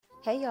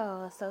Hey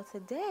y'all, so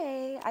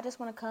today I just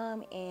want to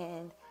come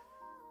and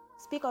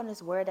speak on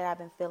this word that I've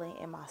been feeling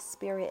in my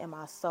spirit and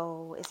my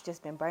soul. It's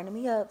just been burning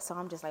me up, so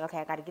I'm just like, okay,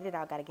 I got to get it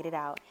out, got to get it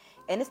out.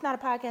 And it's not a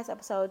podcast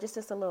episode, just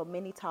a little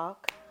mini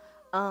talk.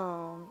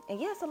 And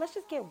yeah, so let's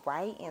just get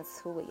right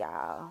into it,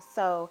 y'all.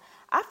 So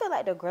I feel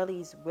like the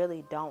girlies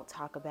really don't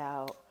talk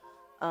about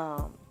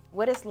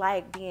what it's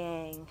like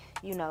being,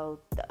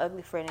 the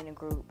ugly friend in the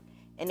group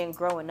and then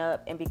growing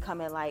up and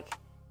becoming like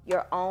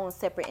your own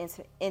separate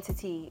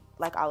entity,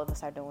 like all of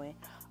us are doing.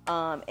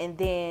 And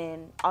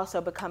then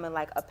also becoming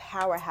like a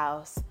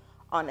powerhouse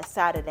on the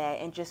side of that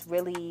and just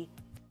really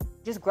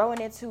just growing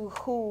into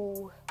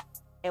who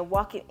and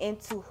walking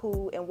into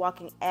who and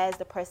walking as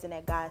the person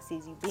that God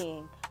sees you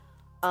being.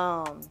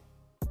 Um,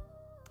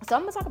 so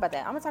I'm gonna talk about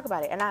that. I'm gonna talk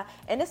about it,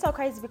 and it's so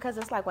crazy because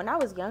it's like when I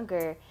was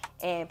younger,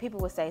 and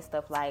people would say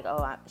stuff like,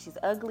 "Oh, she's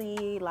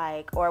ugly,"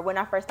 like, or when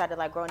I first started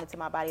like growing into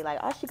my body, like,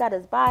 "Oh, she got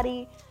his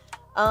body."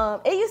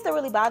 It used to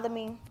really bother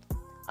me.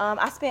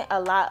 I spent a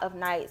lot of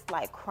nights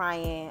like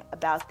crying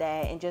about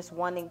that and just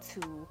wanting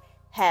to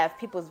have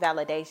people's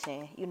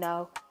validation,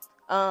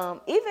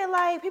 even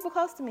like people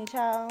close to me,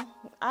 child.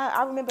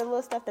 I remember the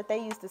little stuff that they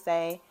used to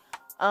say,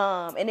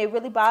 and it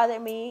really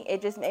bothered me.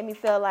 It just made me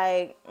feel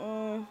like,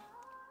 I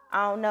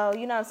don't know,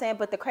 you know what I'm saying?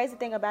 But the crazy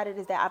thing about it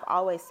is that I've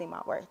always seen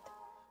my worth.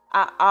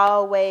 I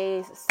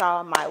always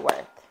saw my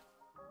worth.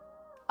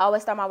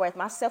 Always saw my worth.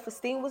 My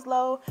self-esteem was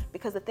low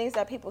because the things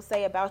that people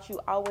say about you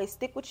always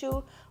stick with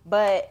you,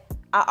 but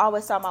I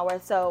always saw my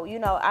worth. So,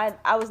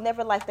 I was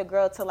never like the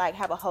girl to like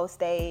have a whole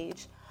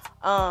stage.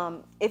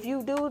 If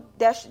you do,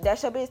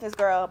 that's your business,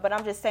 girl. But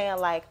I'm just saying,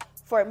 like,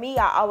 for me,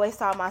 I always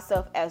saw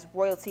myself as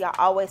royalty. I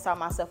always saw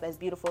myself as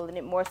beautiful, and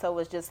it more so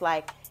was just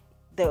like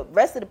the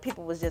rest of the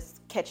people was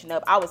just catching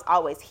up. I was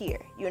always here.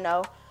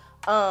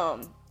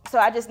 So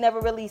I just never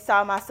really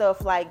saw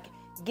myself like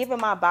giving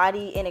my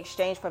body in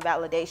exchange for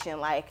validation.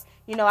 Like,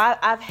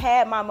 I've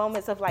had my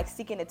moments of like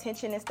seeking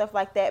attention and stuff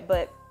like that,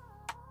 but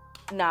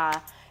nah,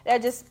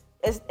 that just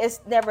it's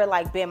never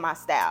like been my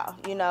style.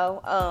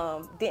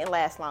 Didn't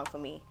last long for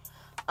me.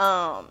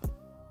 And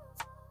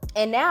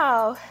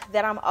now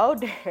that I'm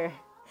older,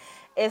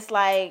 it's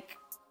like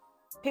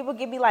people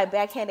give me like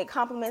backhanded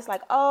compliments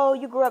like, "Oh,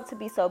 you grew up to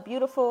be so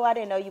beautiful. I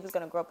didn't know you was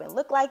going to grow up and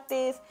look like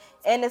this."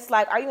 And it's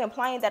like, are you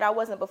implying that I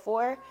wasn't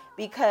before?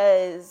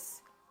 Because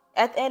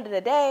at the end of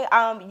the day,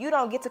 you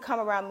don't get to come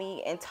around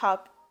me and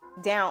talk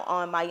down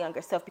on my younger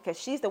self because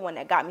she's the one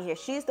that got me here.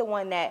 She's the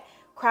one that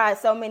cried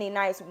so many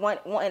nights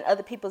wanting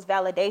other people's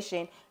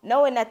validation,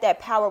 knowing that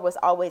power was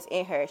always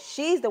in her.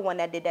 She's the one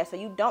that did that. So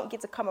you don't get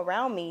to come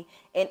around me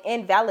and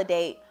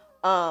invalidate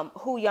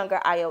who younger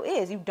Io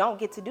is. You don't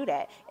get to do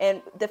that.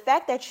 And the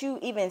fact that you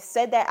even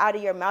said that out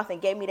of your mouth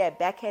and gave me that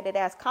backhanded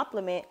ass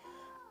compliment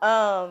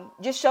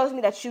just shows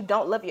me that you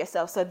don't love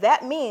yourself. So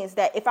that means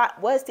that if I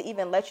was to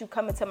even let you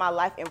come into my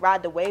life and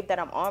ride the wave that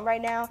I'm on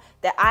right now,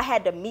 that I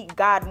had to meet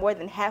God more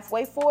than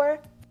halfway for,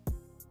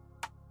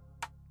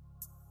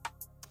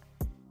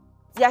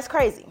 that's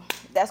crazy.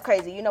 That's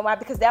crazy. You know why?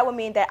 Because that would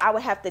mean that I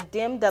would have to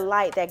dim the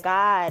light that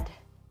God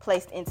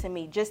placed into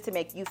me just to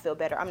make you feel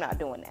better. I'm not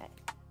doing that.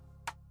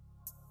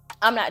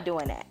 I'm not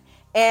doing that.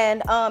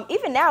 And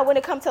even now, when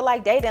it comes to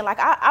like dating, like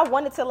I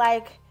wanted to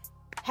like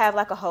have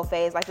like a hoe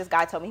phase. Like this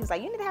guy told me, he was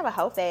like, "You need to have a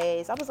hoe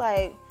phase." I was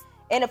like,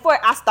 and I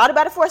thought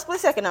about it for a split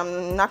second.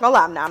 I'm not gonna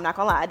lie. I'm not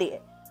gonna lie. I did.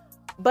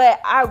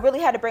 But I really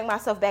had to bring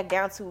myself back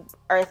down to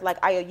earth.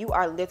 Like, Io, you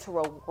are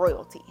literal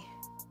royalty.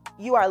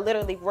 You are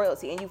literally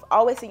royalty. And you've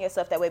always seen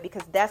yourself that way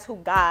because that's who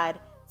God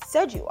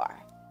said you are.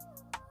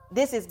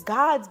 This is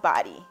God's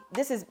body.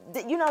 This is,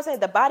 you know what I'm saying?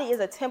 The body is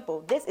a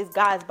temple. This is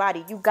God's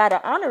body. You got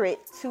to honor it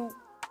to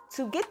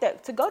get there,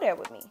 to go there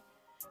with me.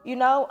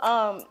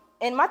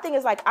 And my thing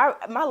is like,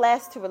 my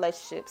last two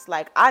relationships,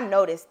 like I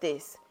noticed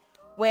this.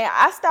 When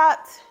I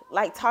stopped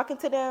like talking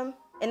to them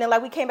and then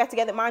like we came back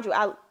together, mind you,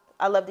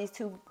 I love these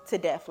two to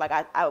death. Like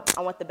I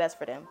want the best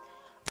for them.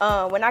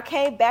 When I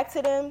came back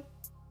to them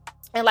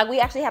and like we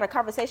actually had a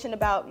conversation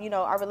about,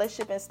 our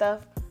relationship and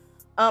stuff,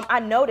 I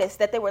noticed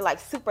that they were like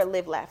super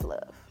live, laugh,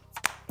 love.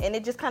 And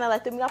it just kind of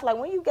like threw me off. Like,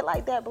 when you get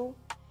like that, boo,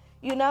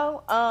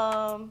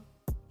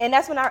 and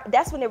that's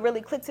when it really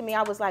clicked to me.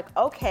 I was like,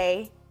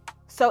 okay,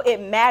 so it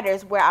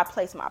matters where I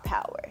place my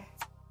power.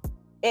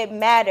 It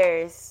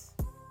matters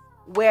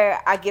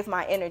where I give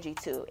my energy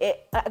to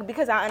it,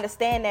 because I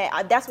understand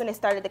that that's when it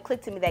started to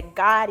click to me that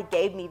God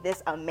gave me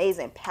this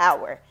amazing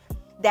power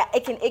that I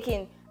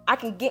can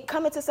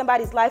come into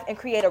somebody's life and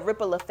create a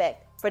ripple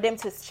effect for them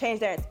to change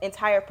their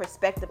entire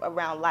perspective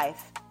around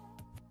life.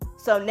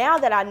 So now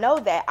that I know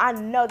that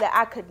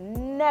I could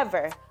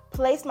never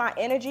place my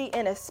energy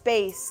in a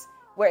space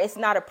where it's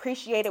not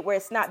appreciated, where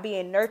it's not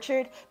being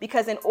nurtured.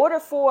 Because in order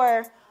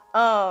for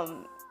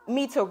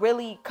me to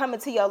really come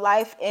into your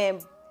life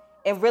and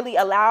really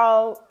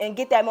allow and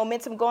get that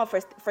momentum going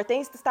for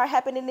things to start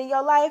happening in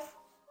your life,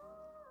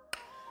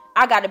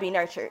 I got to be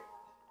nurtured.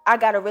 I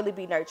got to really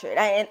be nurtured.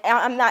 And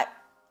I'm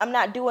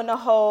not doing the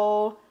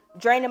whole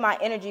draining my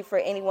energy for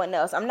anyone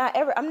else. I'm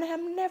never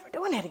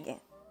doing that again.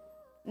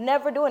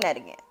 Never doing that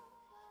again.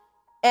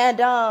 And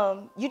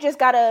you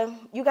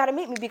gotta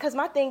meet me, because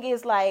my thing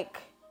is like,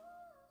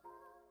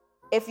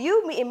 if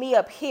you meet me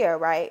up here,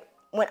 right,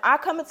 when I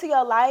come into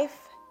your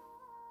life,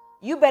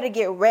 you better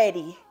get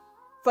ready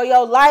for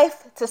your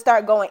life to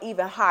start going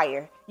even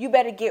higher. You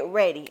better get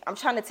ready. I'm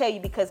trying to tell you,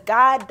 because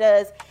God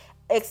does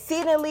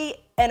exceedingly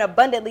and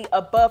abundantly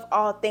above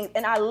all things,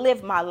 and I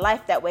live my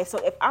life that way. So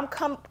if I'm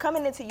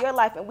coming into your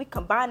life and we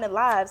combine the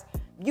lives,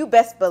 you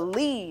best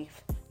believe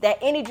that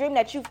any dream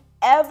that you've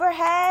ever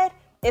had,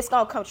 it's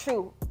gonna come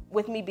true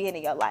with me being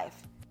in your life.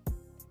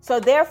 So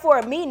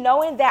therefore, me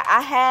knowing that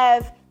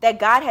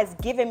God has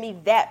given me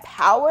that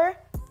power,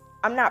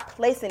 I'm not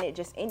placing it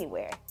just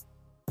anywhere.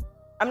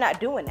 I'm not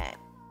doing that.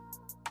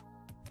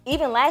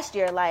 Even last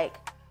year, like,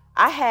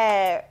 I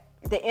had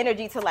the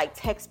energy to like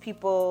text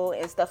people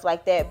and stuff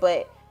like that,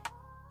 but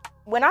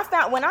when I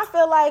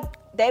feel like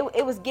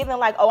it was given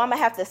like, oh, I'm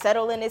gonna have to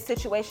settle in this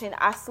situation,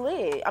 I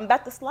slid. I'm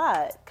about to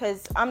slide,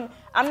 because I'm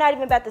not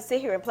even about to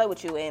sit here and play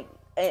with you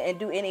and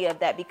do any of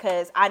that,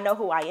 because I know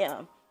who I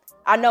am.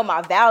 I know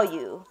my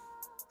value.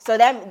 So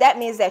that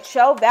means that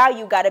your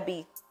value gotta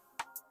be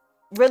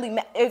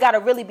it gotta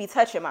really be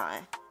touching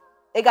mine.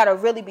 It gotta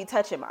really be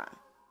touching mine.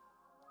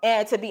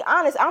 And to be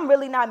honest, I'm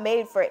really not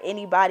made for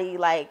anybody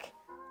like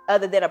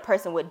other than a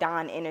person with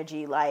Dawn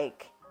energy.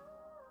 Like,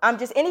 I'm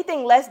just,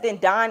 anything less than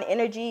Dawn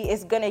energy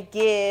is going to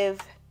give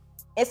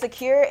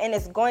insecure, and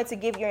it's going to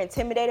give you're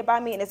intimidated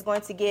by me, and it's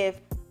going to give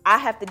I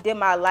have to dim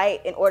my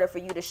light in order for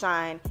you to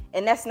shine.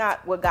 And that's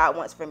not what God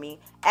wants for me.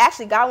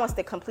 Actually, God wants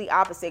the complete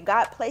opposite.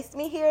 God placed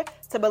me here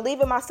to believe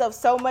in myself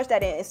so much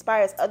that it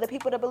inspires other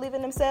people to believe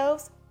in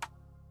themselves,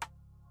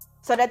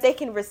 so that they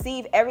can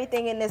receive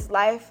everything in this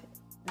life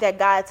that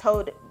God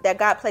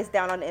placed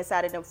down on the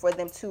inside of them for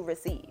them to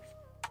receive.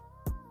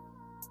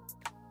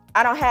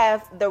 I don't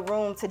have the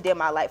room to dim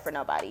my light for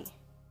nobody.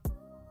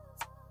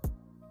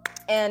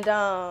 And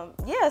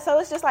yeah, so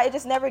it's just like, it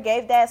just never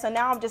gave that. So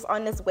now I'm just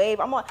on this wave.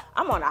 I'm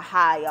on a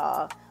high,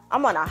 y'all.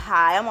 I'm on a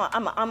high.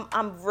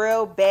 I'm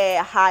real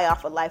bad high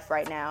off of life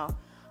right now.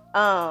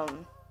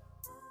 And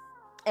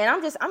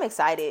I'm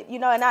excited, you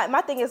know. And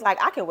my thing is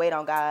like, I can wait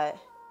on God.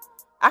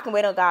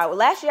 Well,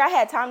 last year I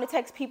had time to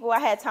text people. I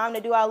had time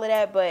to do all of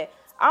that, but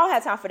I don't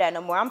have time for that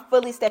no more. I'm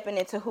fully stepping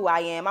into who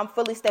I am. I'm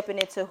fully stepping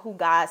into who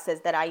God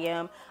says that I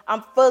am.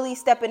 I'm fully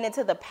stepping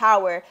into the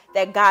power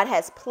that God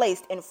has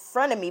placed in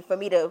front of me for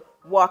me to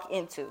walk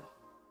into.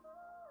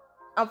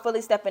 I'm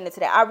fully stepping into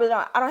that. I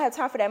don't have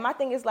time for that. My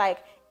thing is like,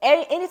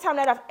 anytime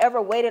that I've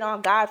ever waited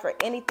on God for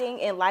anything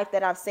in life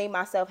that I've seen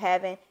myself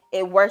having,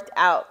 it worked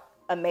out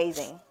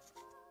amazing.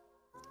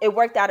 It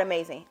worked out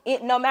amazing.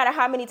 No matter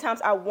how many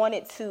times I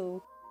wanted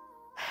to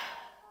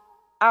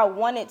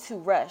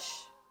rush,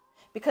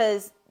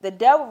 because the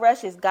devil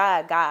rushes,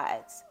 God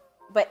guides.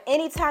 But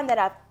anytime that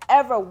I've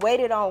ever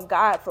waited on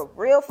God for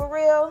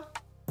real,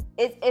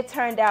 it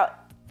turned out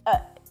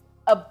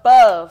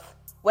above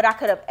what I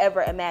could have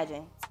ever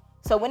imagined.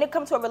 So when it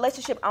comes to a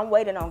relationship, I'm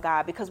waiting on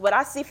God, because what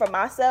I see for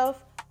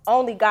myself,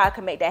 only God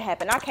can make that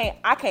happen. I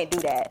can't do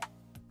that.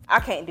 I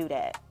can't do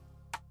that.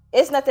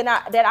 It's nothing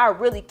that I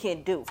really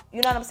can do. You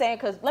know what I'm saying?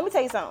 Because let me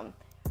tell you something.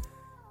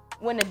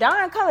 When the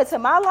Dawn comes into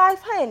my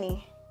life,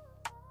 honey,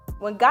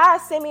 when God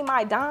sent me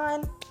my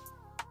Dawn,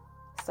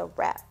 it's a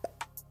wrap.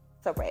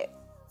 It's a wrap.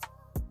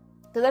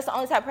 Because that's the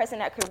only type of person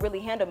that could really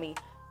handle me.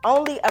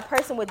 Only a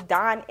person with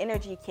Dawn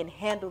energy can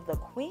handle the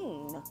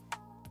queen.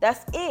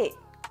 That's it.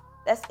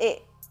 That's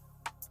it.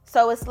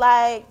 So it's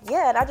like,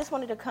 yeah, and I just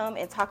wanted to come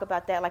and talk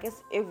about that. Like,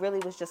 it really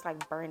was just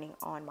like burning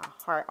on my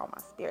heart, on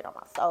my spirit, on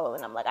my soul.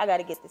 And I'm like, I got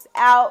to get this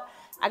out.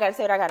 I got to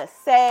say what I got to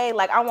say.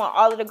 Like, I want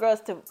all of the girls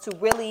to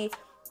really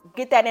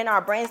get that in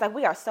our brains. Like,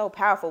 we are so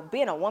powerful.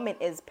 Being a woman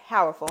is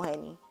powerful,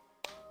 honey.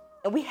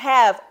 And we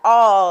have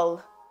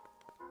all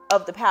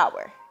of the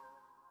power.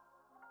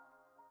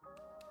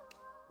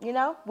 You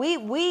know,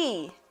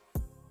 we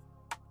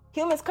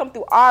humans come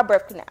through our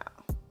birth canal.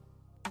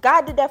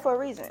 God did that for a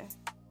reason.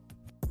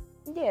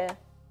 Yeah.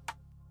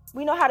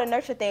 We know how to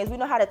nurture things. We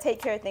know how to take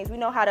care of things. We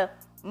know how to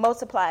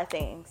multiply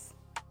things.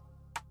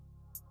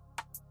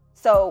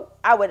 So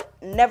I would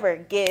never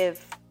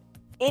give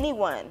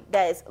anyone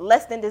that is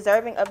less than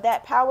deserving of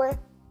that power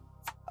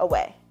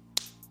away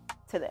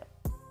to them.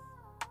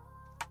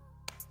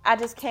 I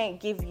just can't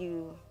give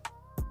you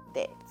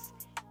that.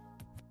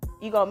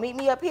 You gonna meet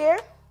me up here,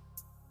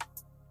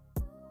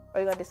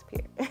 or you gonna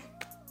disappear?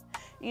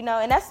 You know,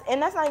 and that's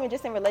not even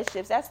just in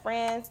relationships. That's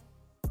friends,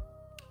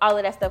 all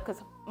of that stuff.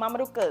 Because Mama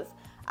Rukas,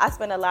 I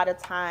spend a lot of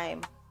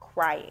time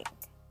crying,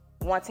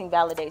 wanting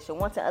validation,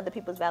 wanting other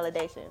people's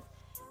validations,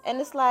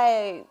 and it's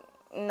like,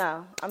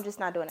 no, I'm just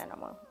not doing that no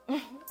more.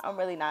 I'm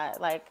really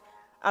not. Like,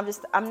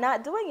 I'm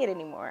not doing it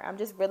anymore. I'm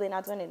just really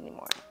not doing it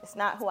anymore. It's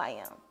not who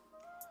I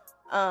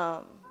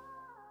am.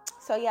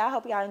 So yeah, I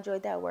hope y'all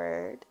enjoyed that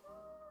word.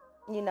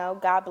 You know,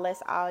 God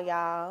bless all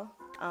y'all.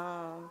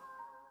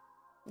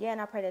 Yeah,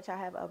 and I pray that y'all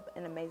have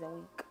an amazing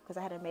week, because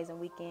I had an amazing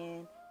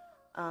weekend.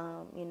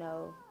 You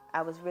know,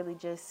 I was really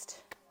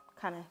just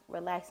kind of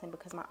relaxing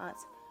because my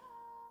aunt's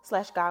 /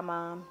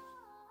 godmom,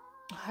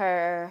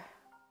 her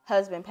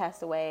husband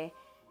passed away,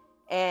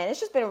 And it's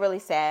just been a really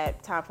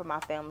sad time for my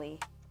family.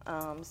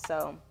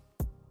 So,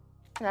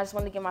 and I just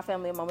wanted to give my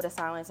family a moment of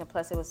silence. And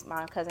plus, it was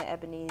my cousin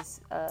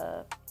Ebony's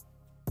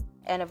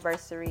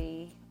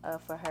anniversary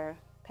for her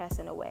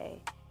passing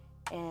away.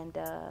 And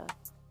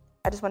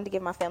I just wanted to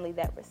give my family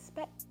that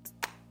respect.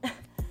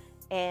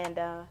 And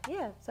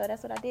yeah, so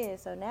that's what I did.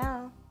 So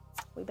now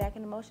we back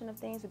in the motion of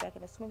things. We back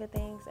in the swing of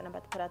things. And I'm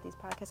about to put out these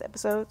podcast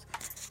episodes.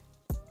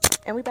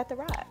 And we about to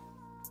ride.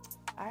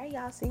 All right,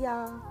 y'all. See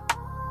y'all.